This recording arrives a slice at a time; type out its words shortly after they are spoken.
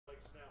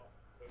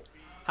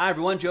Hi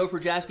everyone, Joe for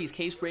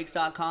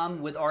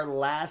JaspysCaseBreaks.com with our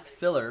last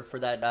filler for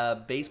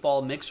that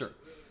baseball mixer.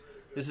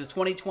 This is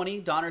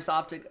 2020 Donruss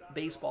Optic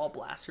Baseball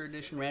Blaster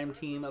Edition Random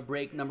Team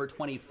break number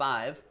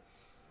 25.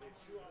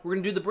 We're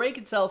going to do the break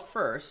itself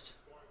first,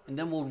 and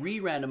then we'll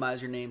re-randomize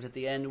your names at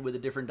the end with a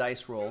different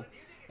dice roll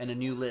and a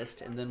new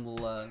list, and then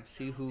we'll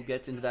see who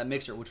gets into that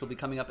mixer, which will be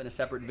coming up in a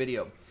separate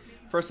video.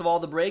 First of all,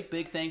 the break.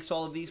 Big thanks to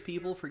all of these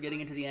people for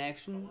getting into the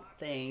action.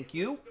 Thank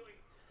you.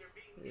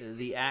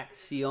 The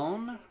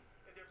Action.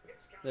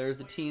 There's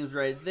the teams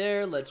right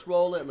there. Let's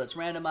roll it. Let's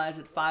randomize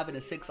it. 5 and a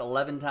 6,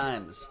 11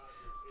 times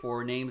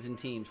for names and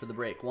teams for the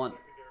break. 1,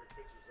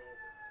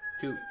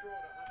 2,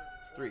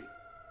 3,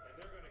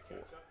 4.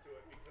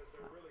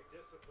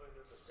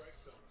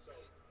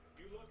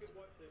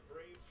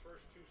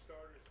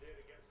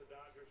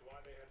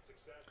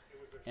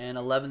 And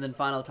 11th and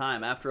final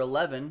time. After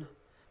 11,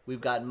 we've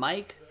got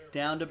Mike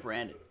down to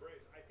Brandon.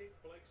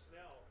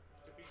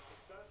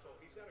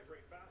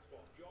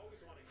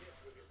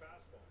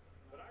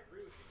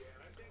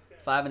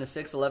 5 and a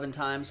 6, 11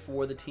 times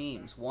for the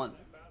teams. 1,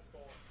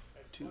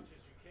 2, 3,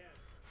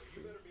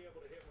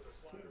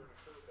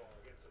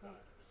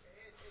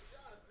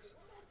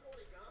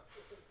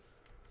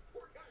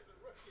 4, 5,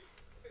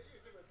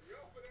 6.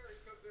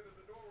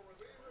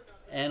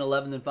 And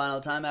 11th and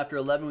final time. After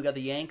 11, we got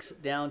the Yanks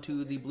down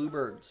to the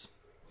Bluebirds.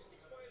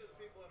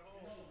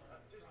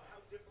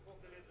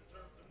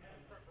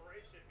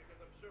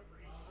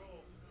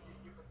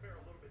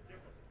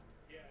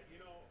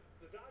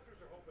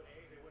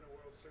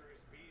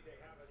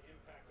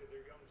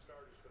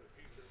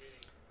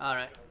 All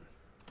right.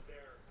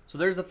 So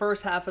there's the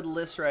first half of the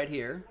list right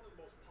here.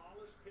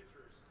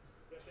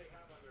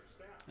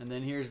 And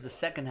then here's the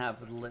second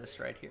half of the list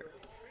right here.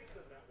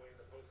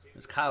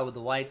 There's Kyle with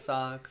the White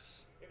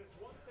Sox.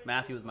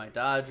 Matthew with my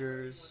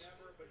Dodgers.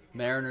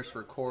 Mariners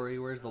for Corey.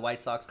 Where's the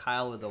White Sox?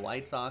 Kyle with the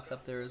White Sox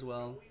up there as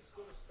well.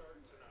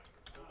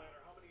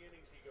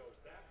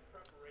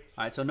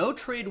 All right, so no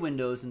trade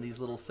windows in these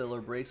little filler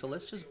breaks. So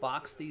let's just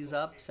box these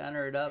up,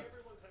 center it up,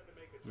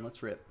 and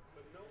let's rip.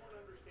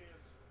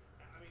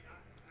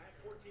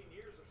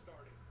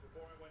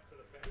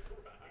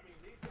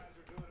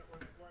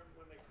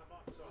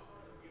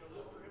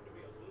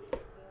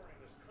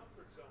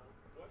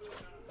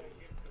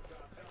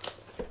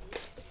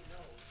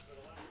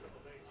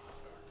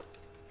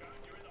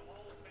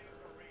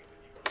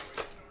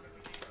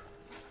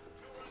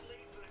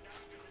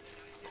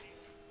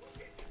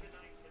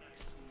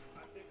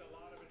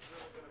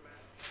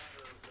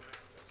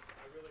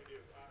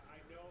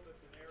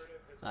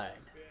 All right,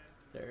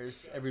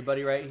 there's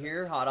everybody right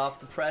here, hot off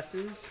the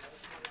presses.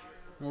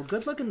 Well,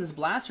 good luck in this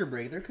blaster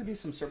break. There could be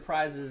some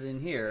surprises in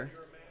here.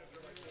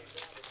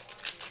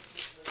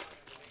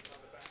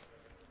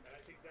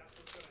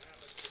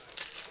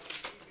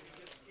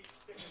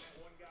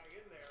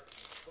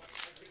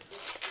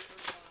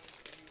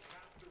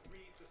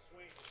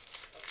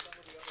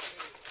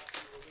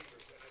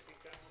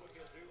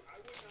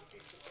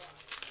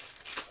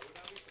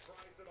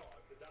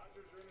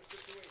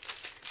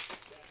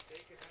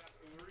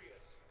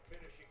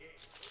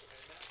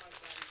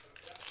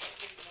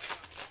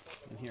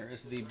 And here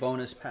is the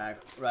bonus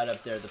pack right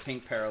up there, the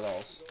pink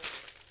parallels.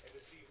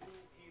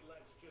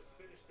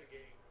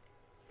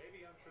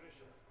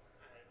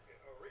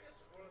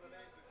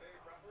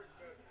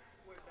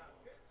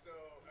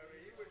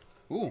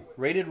 Ooh,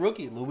 rated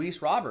rookie,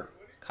 Luis Robert,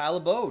 Kyle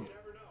Abode.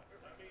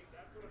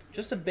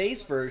 Just a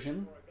base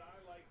version.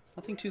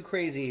 Nothing too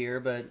crazy here,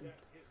 but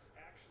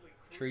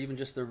I'm sure even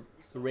just the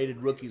rated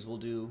rookies will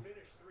do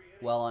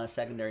well on a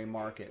secondary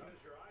market.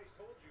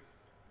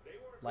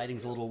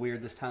 Lighting's a little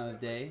weird this time of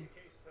day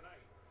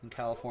in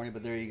California,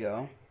 but there you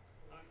go.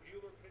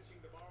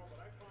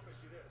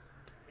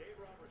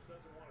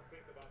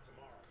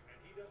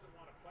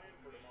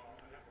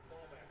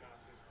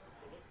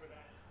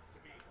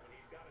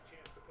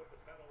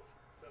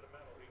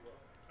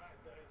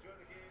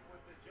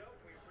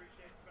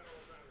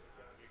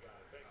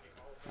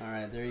 All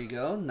right, there you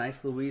go.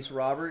 Nice Luis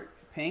Robert,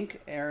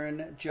 pink.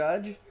 Aaron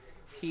Judge,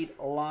 Pete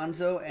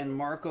Alonso, and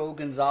Marco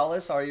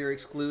Gonzalez are your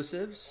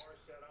exclusives.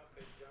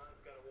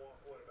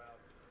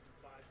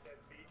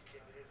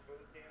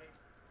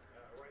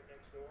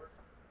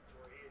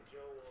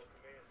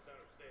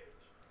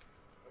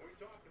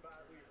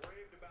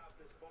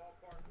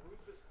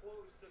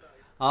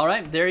 All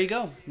right, there you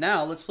go.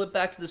 Now, let's flip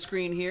back to the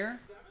screen here.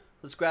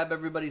 Let's grab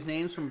everybody's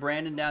names from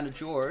Brandon down to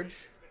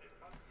George.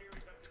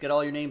 Let's get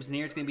all your names in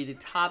here. It's going to be the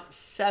top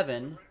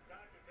 7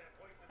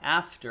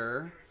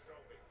 after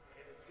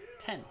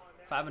 10.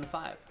 5 and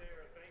 5.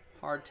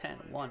 Hard 10.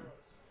 1,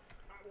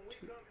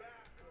 2.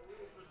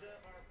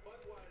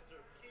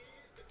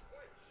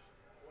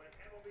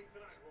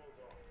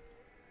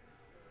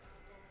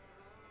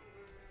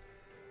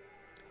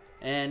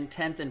 And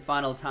 10th and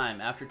final time.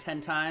 After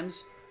 10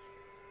 times.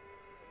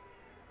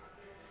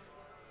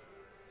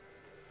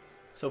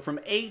 So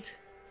from 8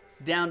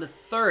 down to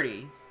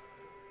 30.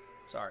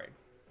 Sorry.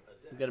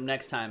 We'll get them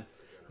next time.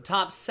 The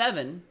top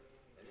 7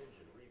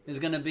 is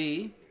going to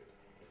be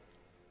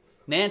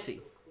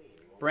Nancy.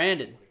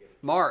 Brandon,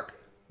 Mark,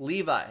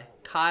 Levi,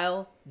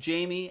 Kyle,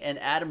 Jamie, and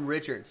Adam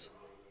Richards.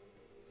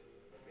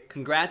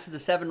 Congrats to the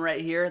 7 right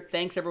here.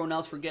 Thanks everyone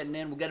else for getting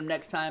in. We'll get them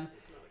next time.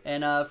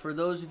 And for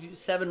those of you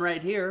 7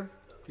 right here,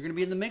 you're going to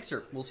be in the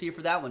mixer. We'll see you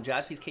for that one.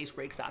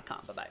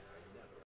 JaspysCaseBreaks.com. Bye-bye.